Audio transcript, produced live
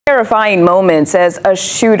Terrifying moments as a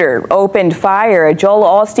shooter opened fire at Joel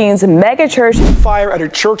Osteen's megachurch. Fire at a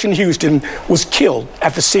church in Houston was killed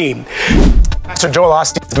at the scene. Pastor Joel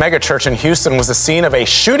Osteen's megachurch in Houston was the scene of a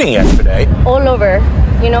shooting yesterday. All over,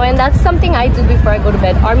 and that's something I do before I go to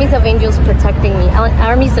bed. Armies of angels protecting me.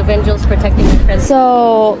 Armies of angels protecting my friends.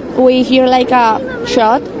 So we hear like a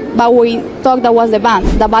shot, but we thought that was the band.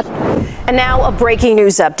 And now a breaking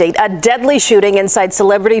news update. A deadly shooting inside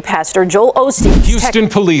celebrity pastor Joel Osteen. Houston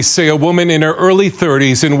police say a woman in her early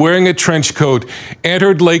 30s and wearing a trench coat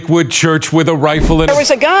entered Lakewood Church with a rifle. There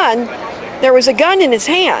was a gun. There was a gun in his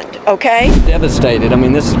hand, okay? Devastated. I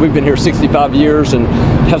mean, we've been here 65 years and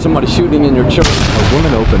have somebody shooting in your church. A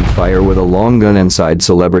woman opened fire with a long gun inside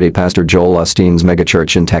celebrity pastor Joel Osteen's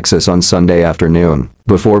megachurch in Texas on Sunday afternoon,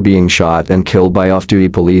 before being shot and killed by off-duty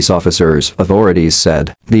police officers, authorities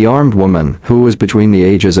said. The armed woman, who was between the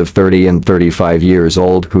ages of 30 and 35 years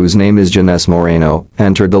old, whose name is Janice Moreno,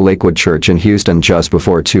 entered the Lakewood Church in Houston just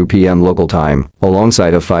before 2 p.m. local time,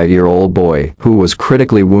 alongside a 5-year-old boy, who was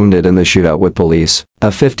critically wounded in the shootout with police. A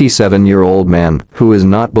 57-year-old man, who is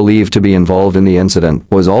not believed to be involved in the incident,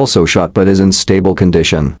 was also shot but is in stable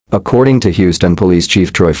condition, according to Houston Police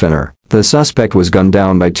Chief Troy Finner. The suspect was gunned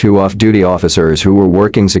down by 2 off-duty officers who were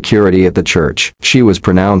working security at the church. She was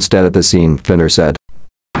pronounced dead at the scene, Finner said.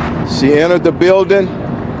 She entered the building.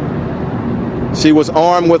 She was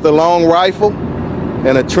armed with a long rifle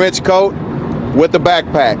and a trench coat with a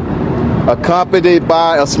backpack, accompanied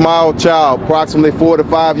by a small child, approximately 4 to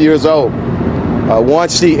 5 years old.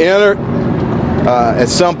 Once she entered, at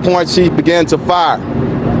some point she began to fire.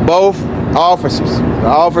 Both officers, the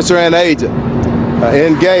officer and agent,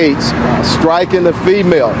 engaged, striking the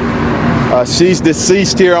female. She's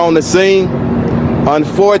deceased here on the scene.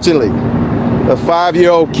 Unfortunately, the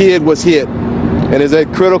 5-year-old kid was hit and is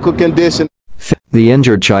at critical condition. The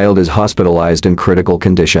injured child is hospitalized in critical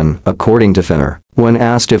condition, according to Finner. When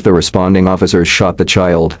asked if the responding officers shot the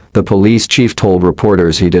child, the police chief told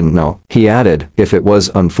reporters he didn't know. He added, if it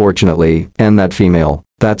was, unfortunately, and that female,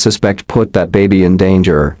 that suspect put that baby in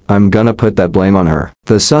danger, I'm gonna put that blame on her.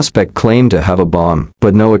 The suspect claimed to have a bomb,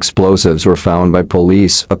 but no explosives were found by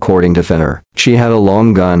police, according to Finner. She had a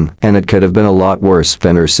long gun, and it could have been a lot worse,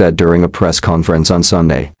 Finner said during a press conference on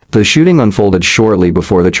Sunday. The shooting unfolded shortly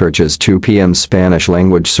before the church's 2 p.m.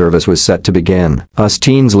 Spanish-language service was set to begin.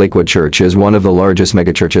 Osteen's Lakewood Church is one of the largest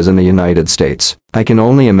megachurches in the United States. I can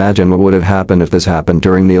only imagine what would have happened if this happened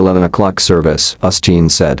during the 11 o'clock service,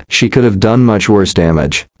 Osteen said. She could have done much worse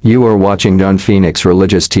damage. You are watching Don Phoenix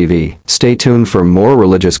Religious TV. Stay tuned for more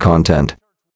religious content.